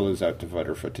 DeMar's going to lose out to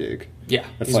voter fatigue. Yeah.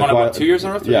 It's He's won it, what, 2 years in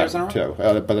a row? 3 years in a row?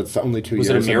 2. But it's only 2 Was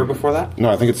years. it Amir before that? No,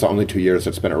 I think it's the only 2 years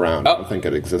it's been around. Oh. I don't think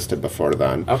it existed before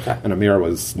then. Okay. And Amir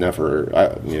was never,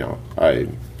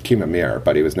 Team Amir,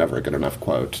 but he was never a good enough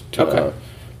quote to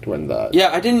win that.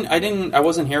 Yeah, I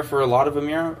wasn't here for a lot of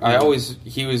Amir.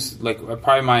 He was like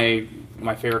probably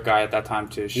my favorite guy at that time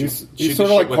to shoot. He's sort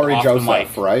of like Corey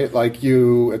Joseph, right? Like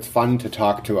it's fun to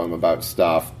talk to him about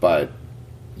stuff, but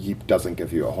he doesn't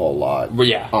give you a whole lot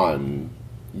on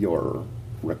your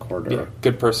recorder. Yeah,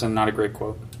 good person, not a great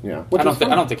quote. Yeah, I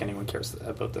don't think anyone cares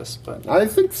about this, but I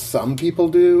think some people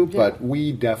do, but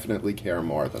we definitely care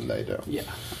more than they do. yeah.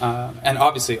 And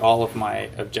obviously, all of my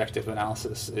objective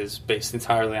analysis is based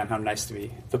entirely on how nice to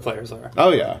me the players are.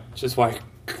 Oh yeah, Which is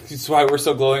why we're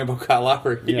so glowing about Kyle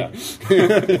Lowry. yeah.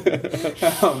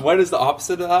 What is the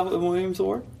opposite of Alvin Williams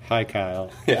Award? Hi,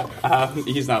 Kyle. Yeah,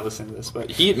 he's not listening to this,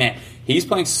 but he's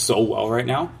playing so well right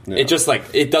now. Yeah. It just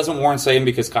it doesn't warrant saying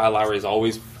because Kyle Lowry is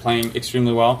always playing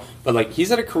extremely well, but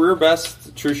he's at a career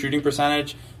best true shooting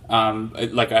percentage,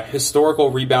 a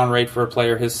historical rebound rate for a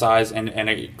player his size, and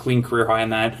a clean career high in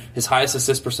that. His highest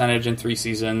assist percentage in 3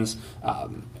 seasons,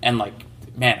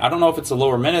 man, I don't know if it's the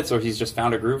lower minutes or he's just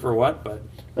found a groove or what, but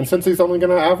And since he's only going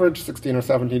to average 16 or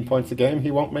 17 points a game,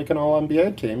 he won't make an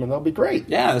All-NBA team, and they'll be great.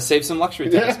 yeah, to save some luxury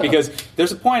tax because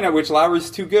there's a point at which Lowry's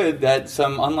too good that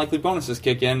some unlikely bonuses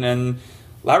kick in, and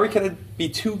Lowry can be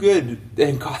too good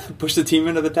and push the team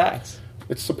into the tax.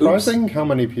 It's surprising how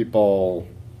many people,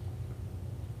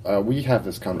 we have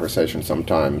this conversation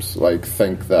sometimes,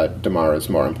 think that DeMar is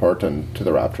more important to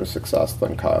the Raptors' success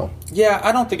than Kyle. Yeah,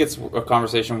 I don't think it's a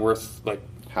conversation worth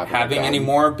having again.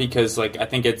 anymore because I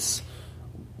think it's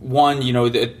one,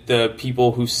 the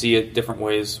people who see it different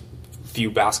ways view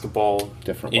basketball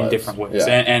in different ways.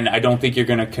 Yeah. And I don't think you're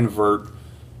going to convert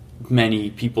many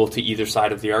people to either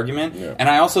side of the argument. Yeah. And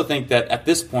I also think that at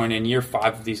this point in year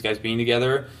 5 of these guys being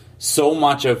together, so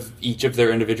much of each of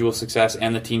their individual success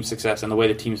and the team's success and the way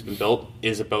the team's been built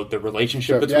is about the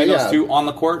relationship between those two on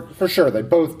the court. For sure, they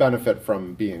both benefit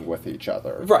from being with each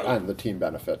other. Right. And the team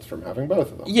benefits from having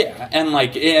both of them. Yeah, and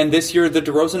and this year the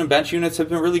DeRozan and bench units have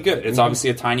been really good. It's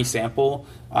obviously a tiny sample,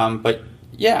 but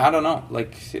yeah, I don't know.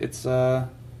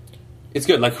 It's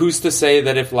good. Who's to say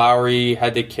that if Lowry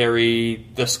had to carry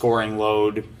the scoring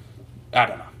load, I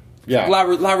don't know. Yeah.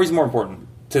 Lowry's more important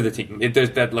to the team.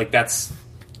 That's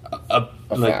a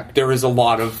fact. There is a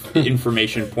lot of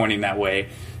information pointing that way.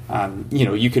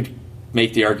 You could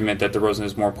make the argument that DeRozan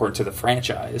is more important to the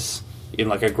franchise in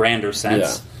a grander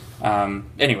sense.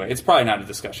 Anyway, it's probably not a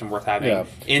discussion worth having. Yeah.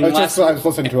 I was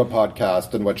listening to a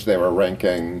podcast in which they were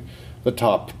ranking the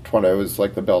top 20. It was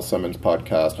the Bill Simmons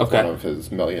podcast with one of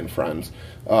his million friends,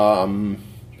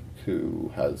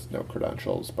 who has no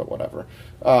credentials, but whatever.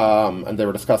 And they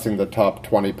were discussing the top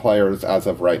 20 players as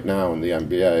of right now in the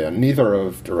NBA, and neither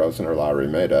of DeRozan or Lowry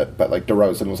made it, but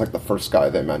DeRozan was the first guy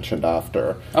they mentioned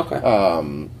after. Okay.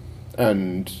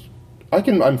 And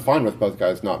I'm fine with both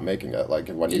guys not making it.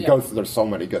 When you go through, there's so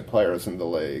many good players in the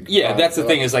league. Yeah, that's the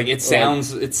thing. Is it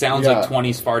sounds like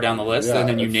 20's far down the list, Yeah, and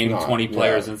then you name 20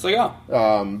 players, and it's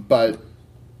but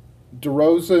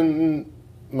DeRozan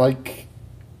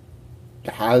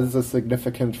has a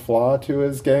significant flaw to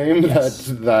his game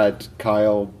that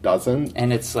Kyle doesn't,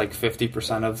 and it's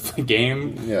 50% of the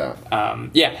game. Yeah.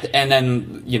 And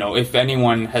then if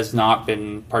anyone has not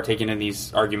been partaking in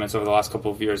these arguments over the last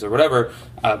couple of years or whatever,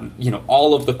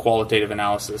 all of the qualitative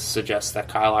analysis suggests that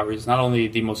Kyle Lowry is not only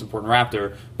the most important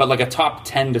Raptor, but a top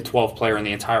 10 to 12 player in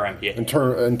the entire NBA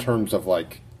in terms of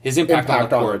his impact on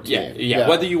the court. team. Yeah.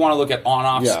 Whether you want to look at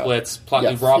on-off splits,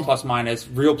 raw plus minus,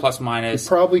 real plus minus. He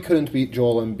probably couldn't beat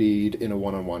Joel Embiid in a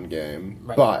one-on-one game,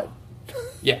 Right. but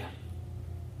Yeah.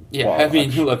 Wow, I mean,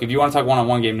 look, if you want to talk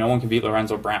one-on-one game, no one can beat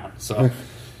Lorenzo Brown. So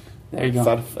there you go. is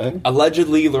that a thing?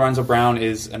 Allegedly, Lorenzo Brown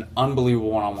is an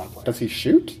unbelievable one-on-one player. Does he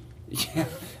shoot? Yeah,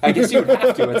 I guess you would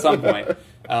have to at some point.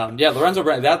 Lorenzo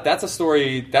Brown. That's a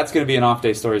story. That's going to be an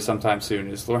off-day story sometime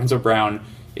soon. Is Lorenzo Brown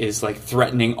is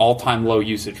threatening all-time low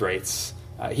usage rates.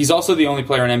 He's also the only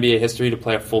player in NBA history to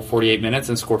play a full 48 minutes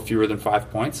and score fewer than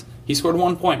 5 points. He scored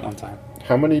 1 point one time.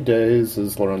 How many days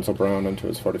is Lorenzo Brown into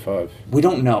his 45? We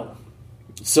don't know.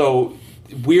 So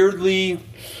weirdly,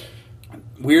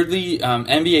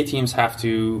 NBA teams have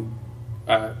to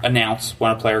announce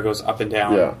when a player goes up and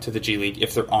down to the G League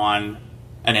if they're on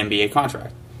an NBA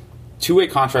contract. Two-way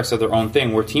contracts are their own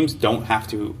thing where teams don't have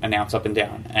to announce up and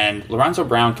down. And Lorenzo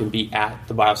Brown can be at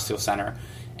the BioSteel Center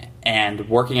and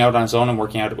working out on his own and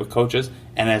working out with coaches.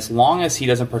 And as long as he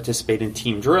doesn't participate in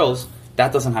team drills,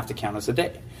 that doesn't have to count as a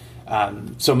day.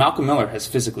 So Malcolm Miller has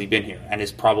physically been here and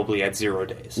is probably at 0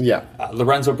 days. Yeah.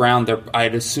 Lorenzo Brown,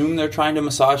 I'd assume they're trying to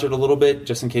massage it a little bit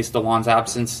just in case DeLon's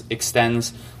absence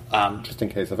extends. Just in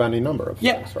case of any number of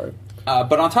things, right?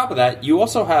 But on top of that, you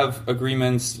also have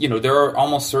agreements. There are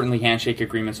almost certainly handshake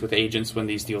agreements with agents when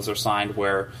these deals are signed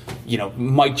where,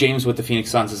 Mike James with the Phoenix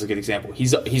Suns is a good example.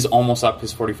 He's almost up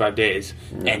his 45 days,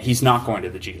 and he's not going to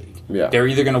the G League. Yeah. They're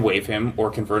either going to waive him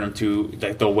or convert him to,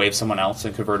 they'll waive someone else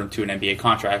and convert him to an NBA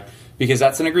contract because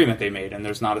that's an agreement they made, and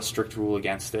there's not a strict rule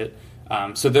against it.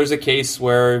 So there's a case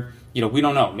where, we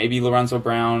don't know. Maybe Lorenzo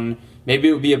Brown maybe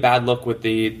it would be a bad look with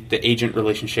the agent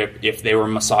relationship if they were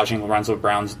massaging Lorenzo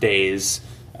Brown's days,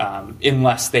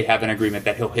 unless they have an agreement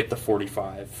that he'll hit the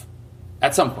 45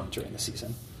 at some point during the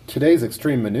season. Today's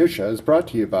Extreme Minutia is brought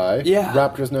to you by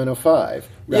Raptors 905.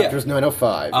 Raptors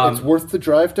 905. It's worth the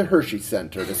drive to Hershey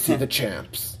Center to see the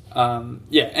champs.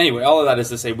 Anyway, all of that is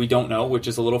to say we don't know, which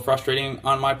is a little frustrating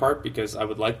on my part because I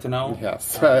would like to know.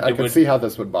 Yes, I can see how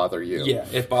this would bother you. Yeah,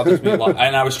 it bothers me a lot.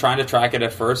 And I was trying to track it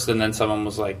at first, and then someone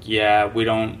was like, yeah, we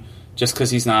don't, just because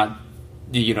he's not,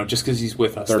 just because he's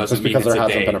with us doesn't mean it's a day. Just because there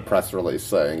hasn't been a press release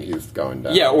saying he's going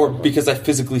down. Yeah, or because I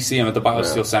physically see him at the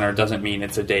BioSteel Center doesn't mean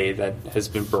it's a day that has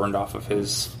been burned off of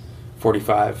his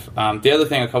 45. The other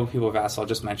thing a couple people have asked, I'll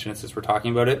just mention it since we're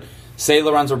talking about it. Say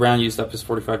Lorenzo Brown used up his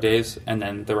 45 days, and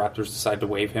then the Raptors decide to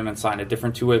waive him and sign a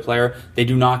different two-way player. They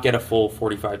do not get a full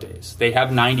 45 days. They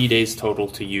have 90 days total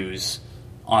to use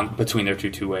between their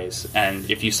two-ways. And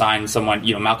if you sign someone,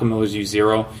 Malcolm Miller's used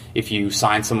 0. If you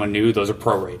sign someone new, those are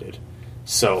prorated.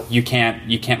 So you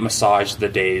can't massage the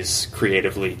days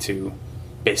creatively to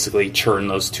basically churn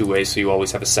those two ways so you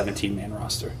always have a 17-man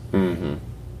roster. Mm-hmm.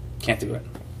 Can't do it.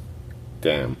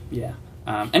 Damn. Yeah.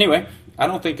 Anyway, I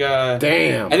don't think...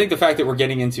 Damn. I think the fact that we're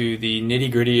getting into the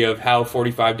nitty-gritty of how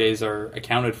 45 days are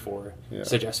accounted for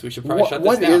suggests we should probably shut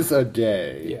this down. What is a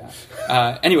day?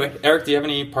 Yeah. Anyway, Eric, do you have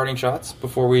any parting shots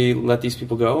before we let these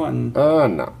people go and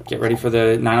no. Get ready for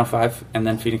the 9:05 and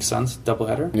then Phoenix Suns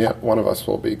doubleheader? Yeah, one of us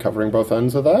will be covering both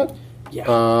ends of that. Yeah.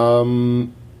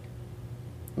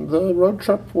 The road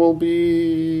trip will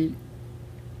be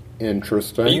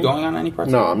interesting. Are you going on any parts?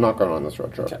 No, I'm not going on this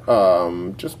road trip.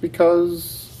 Okay. Just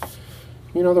because,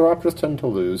 the Raptors tend to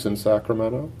lose in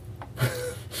Sacramento.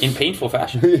 In painful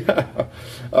fashion.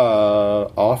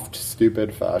 Oft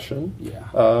stupid fashion. Yeah.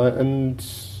 And,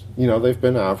 they've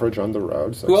been average on the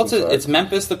road. Who else is it's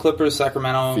Memphis, the Clippers,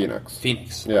 Sacramento,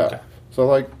 Phoenix. Yeah. Okay.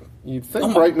 So, you'd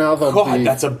think right now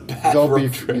that's a bad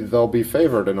road trip. They'll be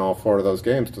favored in all 4 of those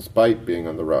games, despite being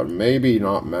on the road. Maybe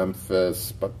not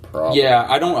Memphis, but probably. Yeah,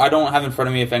 I don't have in front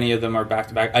of me if any of them are back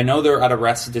to back. I know they're at a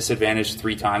rest disadvantage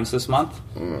 3 times this month,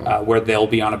 where they'll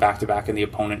be on a back to back and the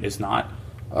opponent is not.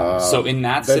 So in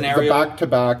that scenario, the back to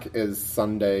back is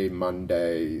Sunday,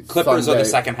 Monday. Clippers Sunday. are the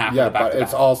second half of the back to back. But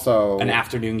it's also an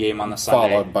afternoon game on the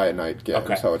Sunday, followed by a night game.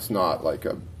 Okay. So it's not like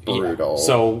a brutal. Yeah.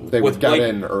 So they would get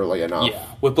in early enough. Yeah,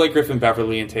 with Blake Griffin,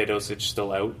 Beverly, and Teodosic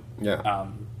still out. Yeah,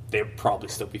 they'd probably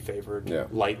still be favored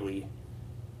lightly.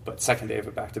 But second day of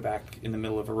a back-to-back in the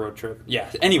middle of a road trip. Yeah.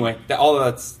 Anyway, all of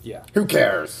that's Who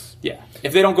cares? Yeah.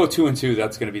 If they don't go 2-2,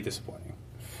 that's going to be disappointing.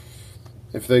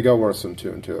 If they go worse than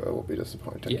 2-2, it will be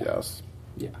disappointing. Yeah. Yes.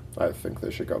 Yeah. I think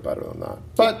they should go better than that.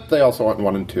 But they also went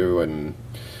 1-2 in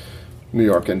New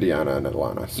York, Indiana, and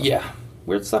Atlanta. So. Yeah.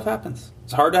 Weird stuff happens.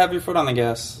 It's hard to have your foot on the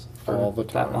gas for all the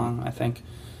time. That long, I think.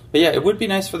 But yeah, it would be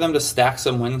nice for them to stack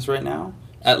some wins right now.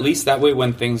 At least that way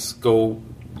when things go,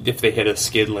 if they hit a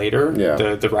skid later,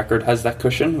 the record has that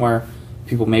cushion where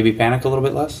people maybe panic a little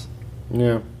bit less.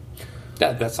 Yeah.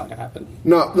 That's not going to happen.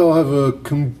 No, they'll have a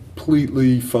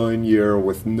completely fine year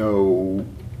with no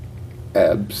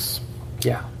ebbs.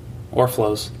 Yeah. Or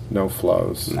flows. No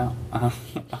flows. No. All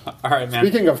right, man.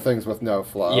 Speaking of things with no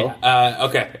flow. Yeah.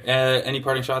 Okay. Any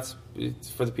parting shots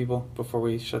for the people before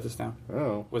we shut this down?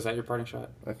 Oh. Was that your parting shot?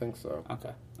 I think so.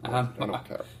 Okay. I don't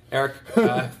care. Eric,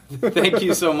 thank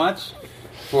you so much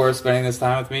for spending this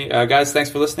time with me. Guys,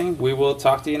 thanks for listening. We will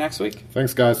talk to you next week.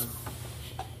 Thanks, guys.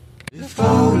 If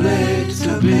only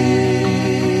to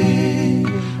be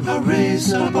a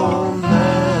reasonable man.